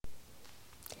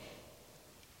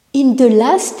In the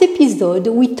last episode,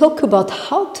 we talked about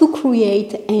how to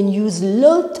create and use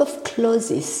lot of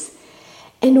clauses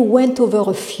and went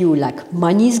over a few like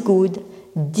money is good,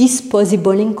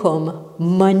 disposable income,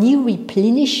 money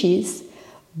replenishes,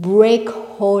 break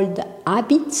old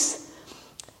habits,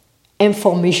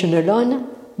 information alone,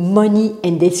 money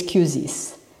and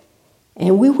excuses.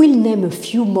 And we will name a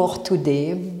few more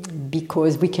today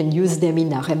because we can use them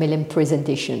in our MLM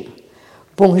presentation.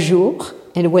 Bonjour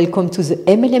and welcome to the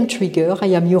MLM Trigger. I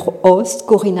am your host,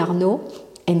 Corinne Arnaud,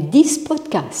 and this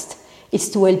podcast is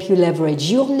to help you leverage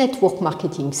your network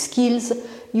marketing skills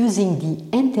using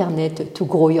the internet to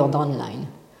grow your downline.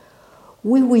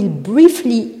 We will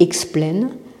briefly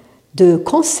explain the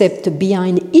concept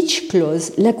behind each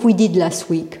clause like we did last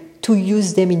week to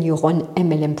use them in your own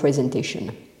MLM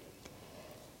presentation.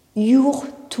 Your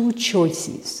two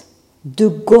choices. The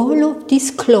goal of this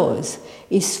clause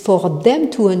is for them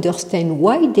to understand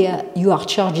why you are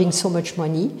charging so much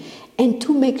money and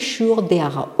to make sure they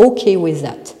are okay with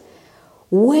that.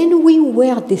 When we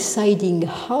were deciding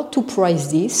how to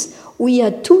price this, we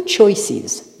had two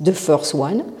choices. The first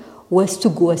one was to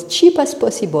go as cheap as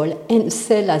possible and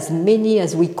sell as many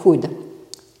as we could.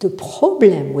 The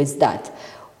problem with that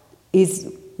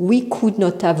is we could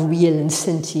not have real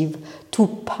incentive to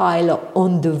pile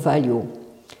on the value.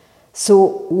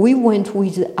 So we went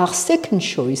with our second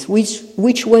choice,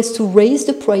 which was to raise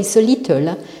the price a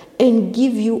little and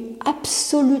give you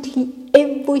absolutely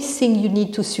everything you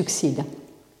need to succeed.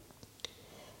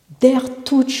 There are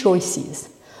two choices.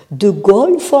 The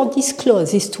goal for this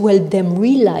clause is to help them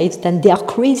realize that they are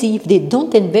crazy if they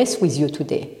don't invest with you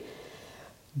today.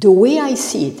 The way I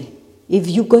see it, if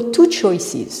you got two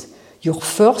choices, your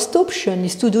first option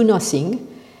is to do nothing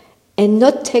and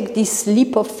not take this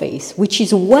leap of faith, which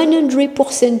is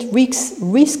 100%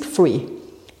 risk-free.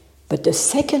 But the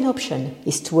second option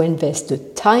is to invest a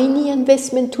tiny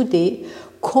investment today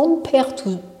compared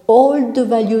to all the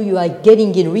value you are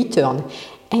getting in return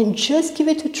and just give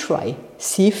it a try.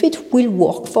 See if it will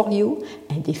work for you,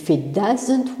 and if it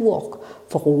doesn't work,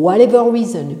 for whatever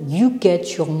reason, you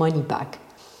get your money back.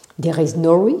 There is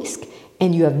no risk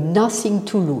and you have nothing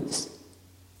to lose.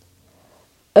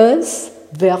 Us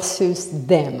versus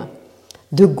them.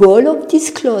 The goal of this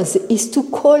clause is to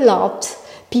call out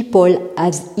people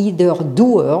as either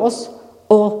doers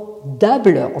or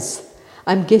dabblers.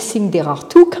 I'm guessing there are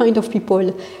two kinds of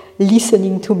people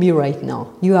listening to me right now.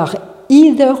 You are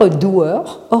either a doer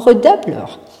or a dabbler.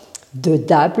 The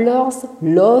dabblers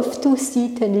love to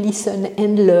sit and listen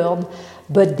and learn,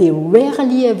 but they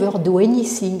rarely ever do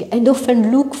anything and often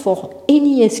look for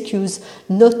any excuse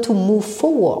not to move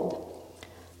forward.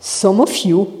 Some of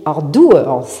you are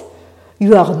doers.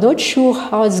 You are not sure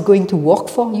how it's going to work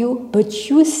for you, but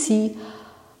you see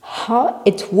how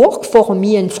it worked for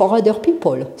me and for other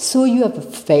people. So you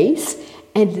have faith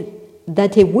and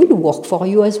that it will work for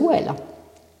you as well.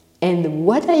 And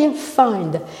what I have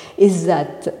found is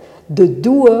that the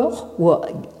doers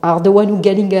are the ones who are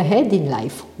getting ahead in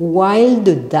life, while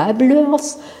the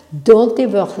dabblers don't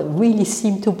ever really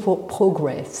seem to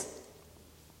progress.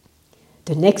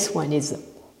 The next one is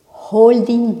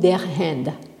holding their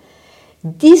hand.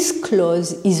 This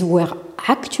clause is where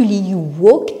actually you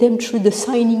walk them through the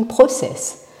signing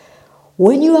process.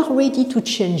 When you are ready to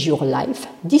change your life,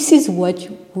 this is what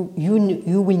you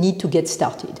will need to get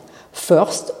started.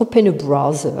 First, open a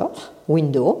browser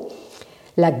window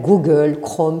like Google,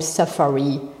 Chrome,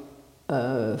 Safari,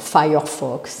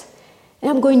 Firefox.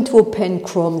 And I'm going to open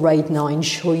Chrome right now and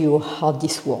show you how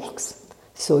this works.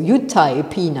 So you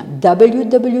type in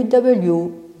www.com,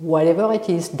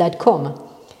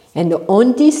 and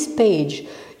on this page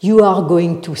you are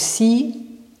going to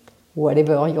see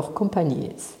whatever your company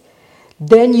is.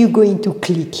 Then you're going to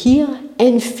click here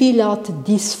and fill out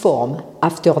this form.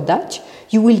 After that,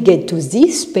 you will get to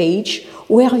this page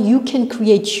where you can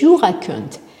create your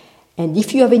account. And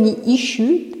if you have any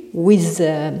issue with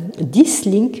this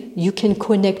link, you can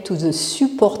connect to the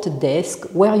support desk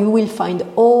where you will find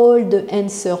all the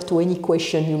answers to any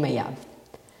question you may have.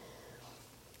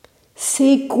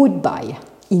 Say goodbye.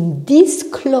 In this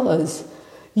clause,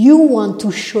 you want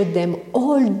to show them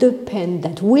all the pain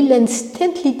that will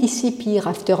instantly disappear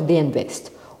after they invest.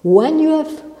 When you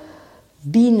have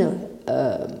been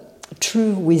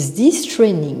through with this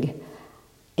training,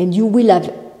 and you will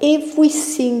have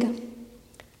everything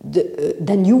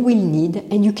that you will need,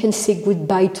 and you can say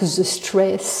goodbye to the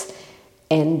stress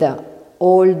and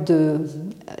all the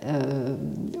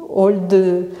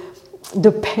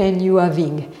pain you're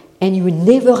having, and you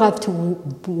never have to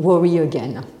worry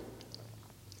again.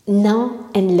 Now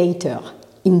and later.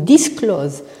 In this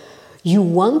clause, You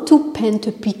want to paint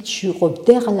a picture of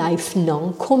their life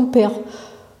now compared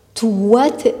to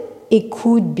what it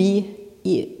could be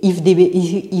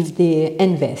if they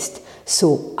invest.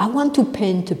 So I want to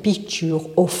paint a picture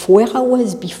of where I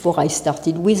was before I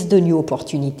started with the new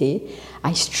opportunity.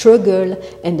 I struggled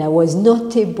and I was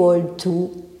not able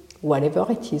to, whatever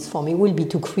it is for me, will be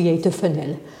to create a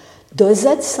funnel. Does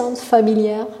that sound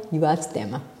familiar? You ask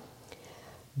them.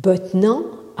 But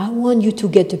now I want you to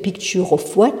get a picture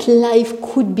of what life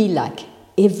could be like.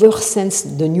 Ever since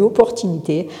the new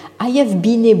opportunity, I have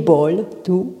been able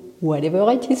to, whatever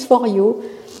it is for you,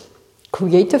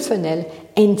 create a funnel,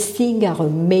 and things are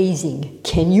amazing.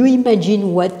 Can you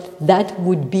imagine what that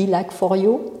would be like for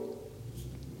you?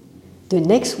 The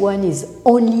next one is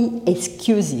only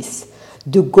excuses.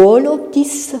 The goal of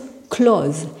this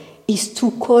clause is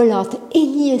to call out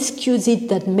any excuses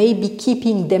that may be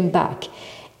keeping them back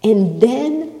and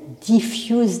then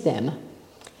diffuse them.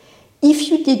 If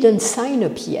you didn't sign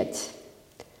up yet,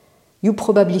 you're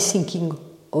probably thinking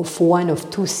of one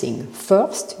of two things.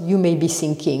 First, you may be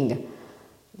thinking,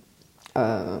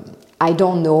 I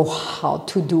don't know how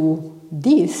to do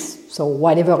this, so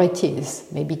whatever it is,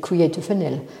 maybe create a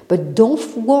funnel. But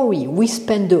don't worry, we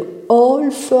spend the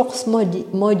whole first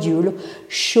module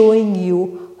showing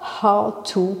you how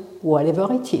to,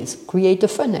 whatever it is, create a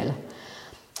funnel.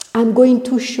 I'm going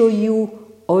to show you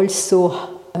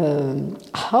also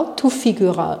how to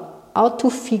figure it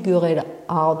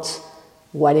out,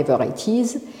 whatever it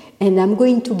is, and I'm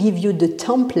going to give you the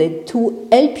template to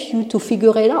help you to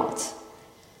figure it out.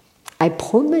 I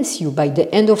promise you, by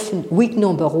the end of week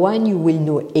number 1, you will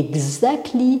know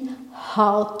exactly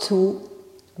how to,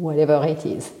 whatever it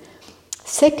is.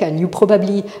 Second, you're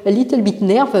probably a little bit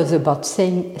nervous about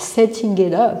setting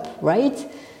it up,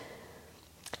 right?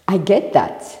 I get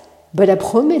that. But I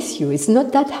promise you, it's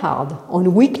not that hard.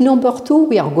 On week number 2,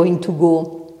 we are going to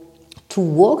go to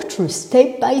walk through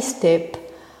step by step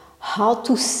how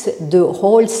to set the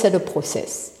whole setup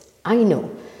process. I know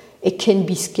it can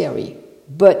be scary,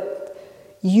 but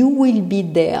you will be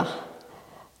there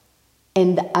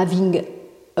and having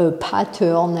a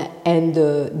pattern and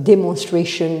a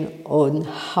demonstration on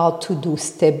how to do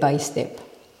step by step.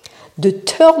 The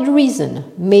third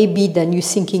reason may be that you're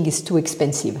thinking it's too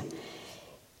expensive.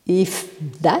 If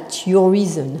that's your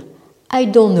reason, I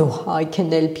don't know how I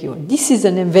can help you. This is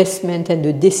an investment and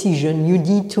a decision you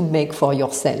need to make for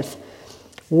yourself.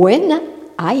 When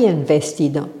I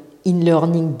invested in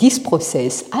learning this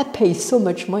process, I paid so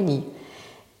much money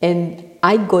and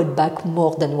I got back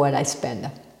more than what I spent.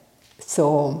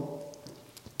 So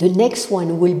the next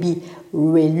one will be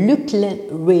reluctant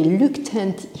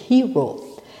hero.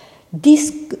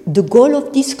 The goal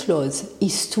of this clause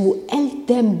is to help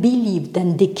them believe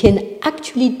that they can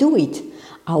actually do it.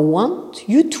 I want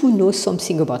you to know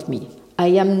something about me. I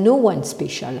am no one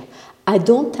special. I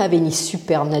don't have any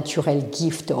supernatural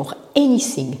gift or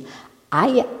anything.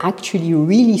 I actually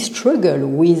really struggle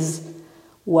with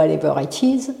whatever it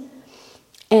is.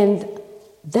 And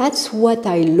that's what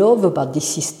I love about this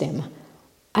system.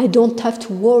 I don't have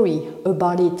to worry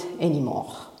about it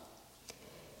anymore.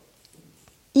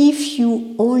 If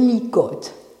you only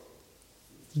got,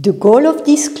 the goal of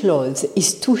this clause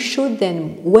is to show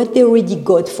them what they already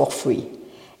got for free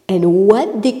and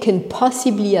what they can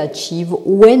possibly achieve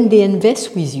when they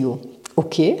invest with you.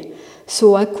 Okay?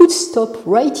 So I could stop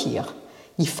right here.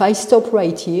 If I stop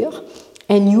right here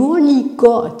and you only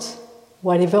got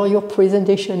whatever your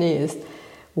presentation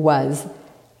was,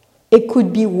 it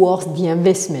could be worth the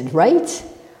investment, right?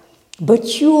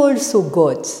 But you also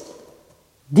got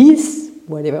this,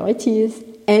 whatever it is,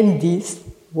 and this,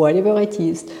 whatever it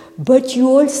is. But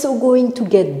you're also going to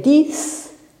get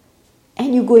this,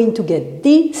 and you're going to get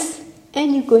this,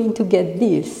 and you're going to get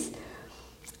this.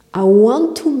 I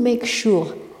want to make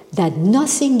sure that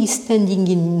nothing is standing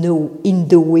in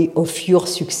the way of your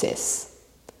success.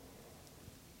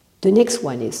 The next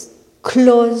one is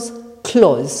clause.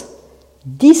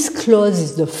 This clause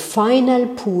is the final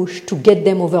push to get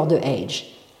them over the edge.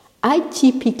 I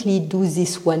typically do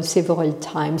this one several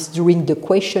times during the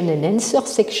question and answer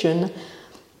section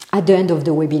at the end of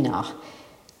the webinar.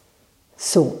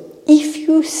 So, if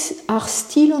you are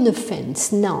still on the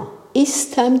fence now, it's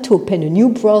time to open a new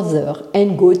browser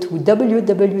and go to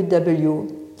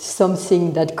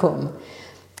www.something.com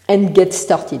and get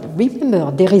started.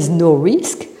 Remember, there is no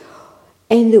risk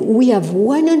and we have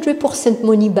 100%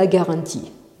 money back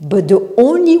guarantee. But the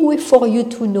only way for you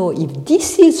to know if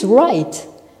this is right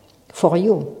for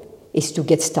you is to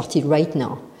get started right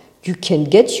now. You can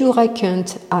get your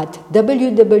account at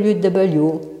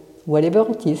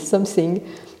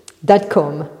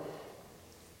www.something.com.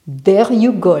 There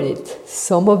you got it.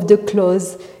 Some of the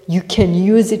clause, you can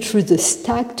use it through the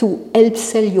stack to help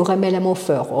sell your MLM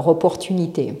offer or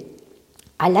opportunity.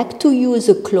 I like to use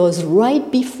a clause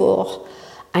right before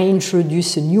I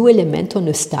introduce a new element on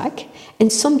a stack,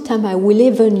 and sometimes I will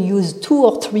even use 2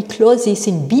 or 3 clauses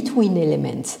in between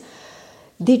elements.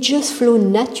 They just flow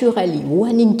naturally,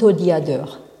 one into the other.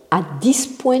 At this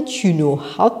point, you know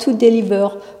how to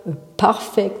deliver a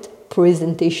perfect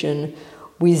presentation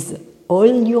with all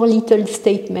your little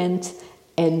statements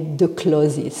and the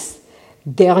clauses.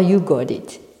 There you got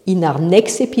it. In our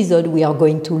next episode, we are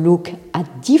going to look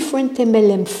at different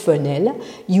MLM funnel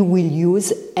you will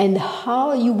use and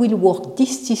how you will work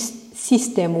this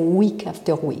system week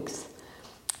after week.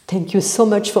 Thank you so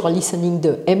much for listening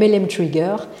to MLM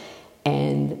Trigger.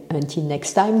 And until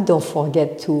next time, don't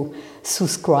forget to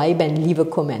subscribe and leave a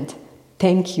comment.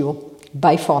 Thank you.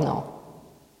 Bye for now.